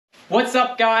What's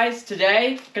up, guys?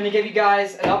 Today, I'm going to give you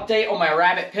guys an update on my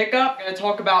Rabbit pickup. I'm going to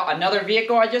talk about another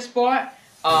vehicle I just bought,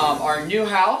 our new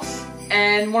house,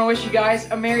 and want to wish you guys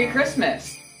a Merry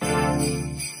Christmas.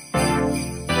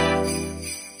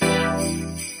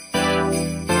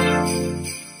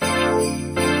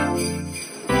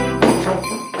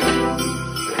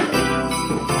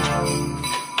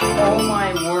 Oh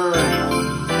my word,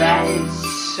 that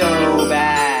is so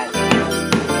bad.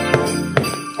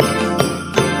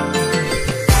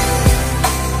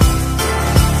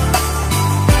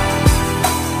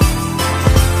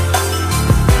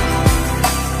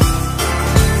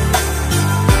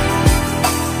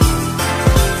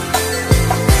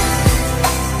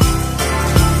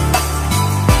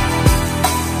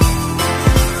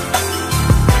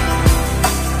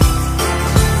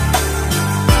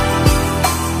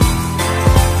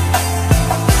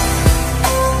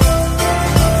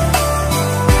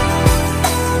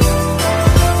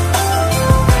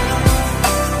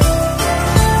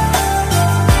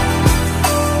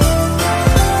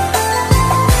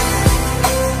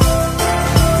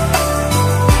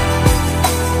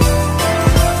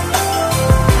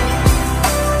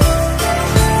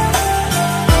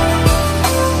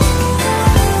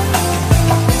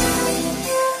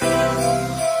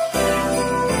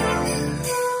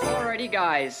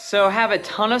 Guys, so I have a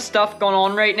ton of stuff going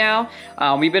on right now.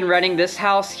 We've been renting this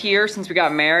house here since we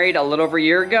got married a little over a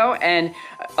year ago, and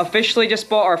officially just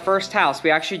bought our first house.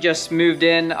 We actually just moved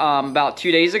in about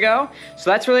 2 days ago, so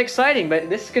that's really exciting. But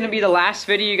this is going to be the last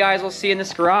video you guys will see in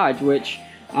this garage, which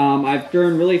I've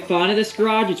grown really fond of this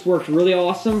garage. It's worked really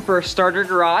awesome for a starter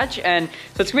garage, and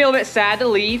so it's gonna be a little bit sad to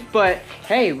leave, but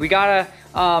hey, we gotta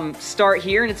start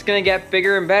here, and it's gonna get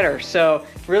bigger and better. So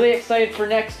really excited for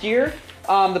next year.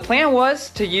 The plan was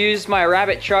to use my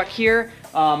Rabbit truck here,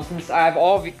 since I have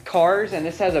all cars and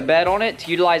this has a bed on it,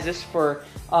 to utilize this for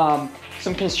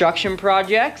some construction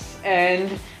projects, and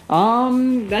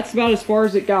that's about as far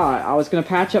as it got. I was going to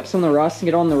patch up some of the rust and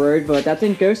get on the road, but that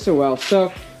didn't go so well.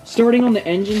 So starting on the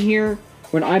engine here,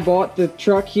 when I bought the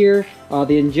truck here,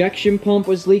 the injection pump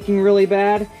was leaking really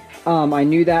bad. I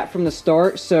knew that from the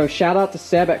start, so shout out to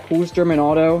Seb at Coolsderman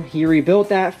Auto. He rebuilt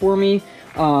that for me.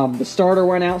 The starter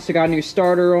went out, so got a new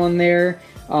starter on there.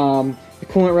 The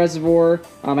coolant reservoir.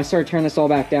 I started turning this all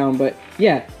back down, but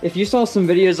yeah, if you saw some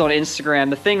videos on Instagram,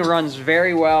 the thing runs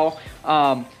very well.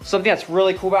 Something that's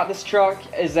really cool about this truck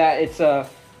is that it's a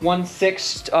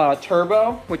 1.6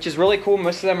 turbo, which is really cool.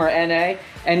 Most of them are NA,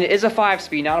 and it is a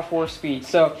 5-speed, not a 4-speed.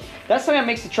 So that's something that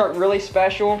makes the truck really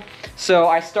special. So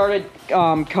I started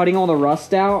cutting all the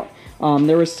rust out.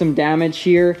 There was some damage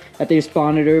here that they just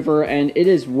bonded over, and it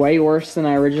is way worse than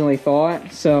I originally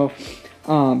thought. So,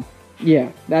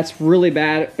 yeah, that's really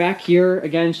bad. Back here,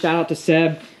 again, shout out to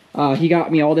Seb. He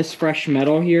got me all this fresh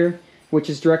metal here, which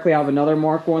is directly out of another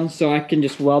Mark 1, so I can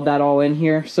just weld that all in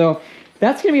here. So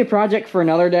that's going to be a project for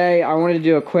another day. I wanted to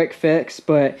do a quick fix,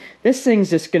 but this thing's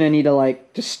just going to need to,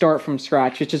 just start from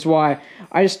scratch, which is why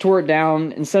I just tore it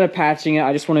down. Instead of patching it,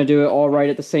 I just want to do it all right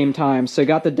at the same time. So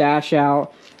got the dash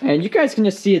out. And you guys can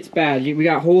just see it's bad. We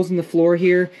got holes in the floor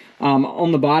here.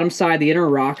 On the bottom side, the inner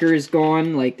rocker is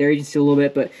gone. Like there you can see a little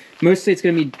bit, but mostly it's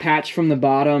going to be patched from the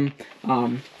bottom.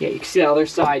 Yeah, you can see the other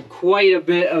side, quite a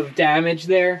bit of damage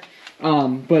there.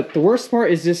 But the worst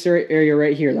part is this area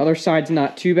right here. The other side's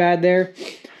not too bad there.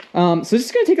 So this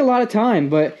is going to take a lot of time,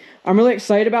 but I'm really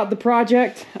excited about the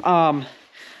project.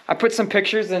 I put some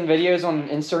pictures and videos on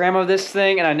Instagram of this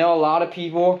thing, and I know a lot of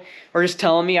people are just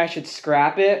telling me I should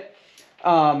scrap it.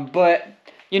 But,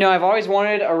 you know, I've always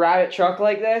wanted a Rabbit truck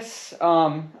like this.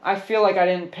 I feel like I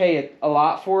didn't pay a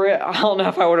lot for it. I don't know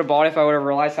if I would have bought it if I would have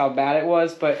realized how bad it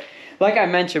was. But like I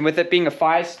mentioned, with it being a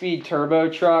 5-speed turbo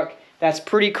truck, that's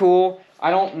pretty cool. I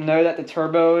don't know that the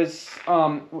turbo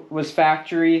was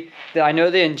factory. I know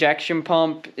the injection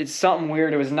pump, it's something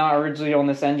weird. It was not originally on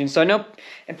this engine. So I know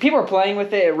if people are playing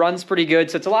with it, it runs pretty good.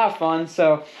 So it's a lot of fun.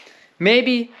 So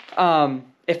maybe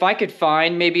if I could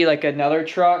find maybe like another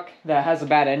truck that has a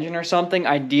bad engine or something,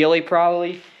 ideally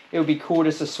probably, it would be cool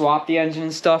just to swap the engine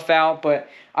and stuff out. But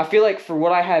I feel like for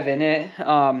what I have in it,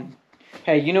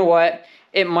 hey, you know what?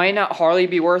 It might not hardly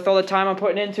be worth all the time I'm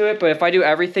putting into it, but if I do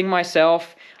everything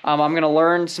myself, I'm going to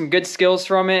learn some good skills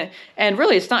from it. And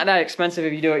really, it's not that expensive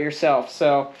if you do it yourself.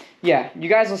 So, yeah, you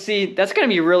guys will see. That's going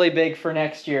to be really big for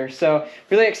next year. So,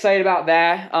 really excited about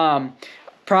that.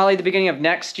 Probably the beginning of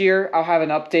next year, I'll have an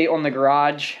update on the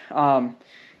garage.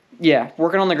 Yeah,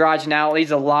 working on the garage now. It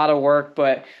needs a lot of work,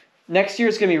 but next year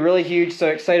is going to be really huge. So,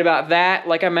 excited about that.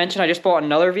 Like I mentioned, I just bought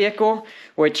another vehicle,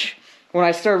 which when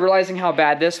I started realizing how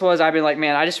bad this was, I've been like,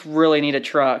 man, I just really need a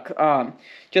truck.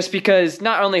 Just because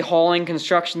not only hauling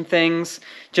construction things,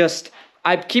 just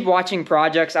I keep watching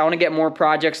projects. I want to get more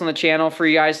projects on the channel for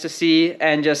you guys to see,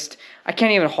 and just I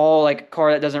can't even haul like a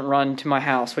car that doesn't run to my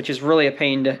house, which is really a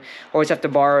pain to always have to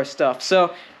borrow stuff.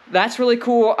 So that's really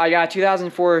cool. I got a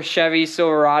 2004 Chevy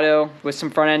Silverado with some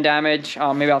front end damage.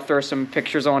 Maybe I'll throw some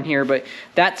pictures on here, but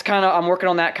that's kind of, I'm working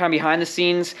on that kind of behind the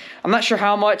scenes. I'm not sure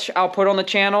how much I'll put on the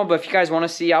channel, but if you guys want to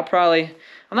see, I'm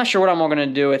not sure what I'm all going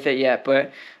to do with it yet,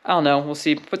 but I don't know. We'll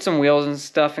see. Put some wheels and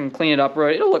stuff and clean it up.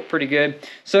 It'll look pretty good.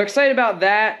 So excited about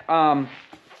that.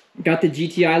 Got the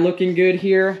GTI looking good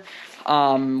here.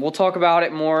 We'll talk about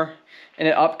it more in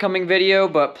an upcoming video,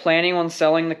 but planning on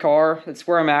selling the car. That's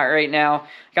where I'm at right now.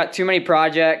 Got too many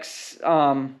projects.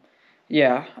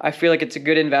 Yeah, I feel like it's a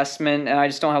good investment, and I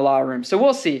just don't have a lot of room. So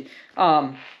we'll see.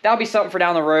 That'll be something for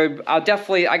down the road. I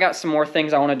got some more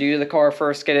things I want to do to the car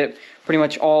first. Get it pretty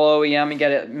much all OEM and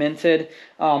get it minted.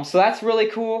 So that's really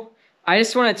cool. I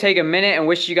just want to take a minute and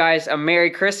wish you guys a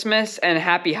Merry Christmas and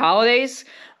Happy Holidays.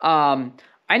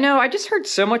 I know I just heard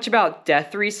so much about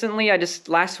death recently.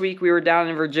 Last week we were down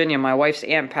in Virginia. My wife's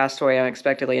aunt passed away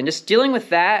unexpectedly, and just dealing with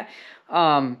that,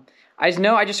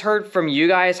 I just heard from you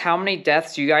guys how many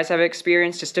deaths you guys have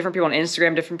experienced. Just different people on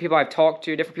Instagram, different people I've talked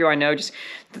to, different people I know. Just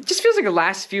feels like the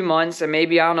last few months, and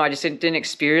maybe, I don't know, I just didn't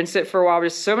experience it for a while. But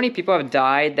just so many people have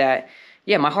died that,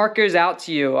 yeah, my heart goes out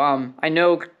to you. I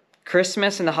know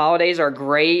Christmas and the holidays are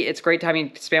great. It's a great time you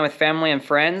can spend with family and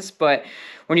friends, but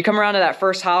when you come around to that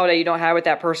first holiday you don't have with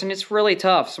that person, it's really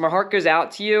tough. So my heart goes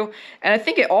out to you. And I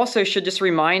think it also should just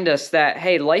remind us that,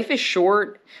 hey, life is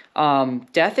short.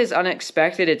 Death is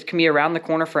unexpected. It can be around the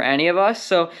corner for any of us.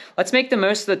 So let's make the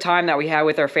most of the time that we have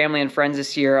with our family and friends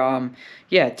this year.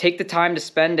 Yeah, take the time to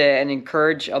spend it and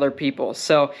encourage other people.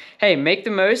 So, hey, make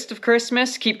the most of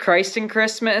Christmas. Keep Christ in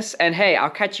Christmas. And, hey, I'll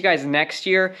catch you guys next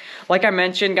year. Like I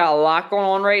mentioned, got a lot going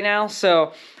on right now.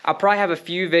 So I'll probably have a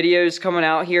few videos coming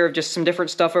out here of just some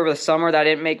different stuff over the summer that I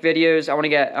didn't make videos. I want to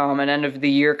get an end of the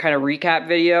year kind of recap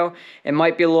video. It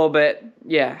might be a little bit,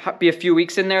 yeah, be a few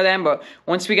weeks in there then. But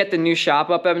once we get the new shop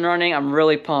up and running, I'm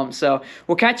really pumped. So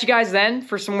we'll catch you guys then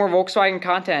for some more Volkswagen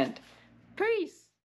content.